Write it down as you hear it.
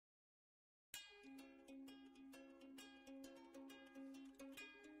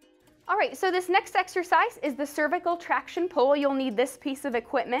All right, so this next exercise is the cervical traction pull. You'll need this piece of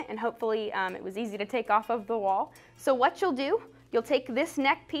equipment, and hopefully it was easy to take off of the wall. So what you'll do, you'll take this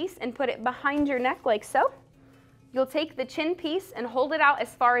neck piece and put it behind your neck like so. You'll take the chin piece and hold it out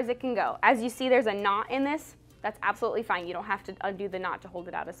as far as it can go. As you see, there's a knot in this. That's absolutely fine. You don't have to undo the knot to hold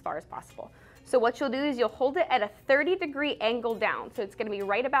it out as far as possible. So what you'll do is you'll hold it at a 30-degree angle down. So it's going to be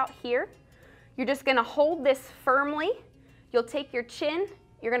right about here. You're just going to hold this firmly. You'll take your chin,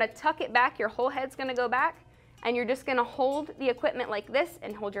 you're going to tuck it back, your whole head's going to go back, and you're just going to hold the equipment like this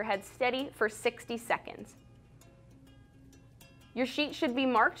and hold your head steady for 60 seconds. Your sheet should be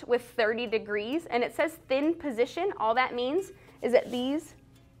marked with 30 degrees, and it says thin position. All that means is that these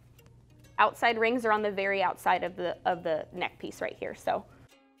outside rings are on the very outside of the neck piece right here. So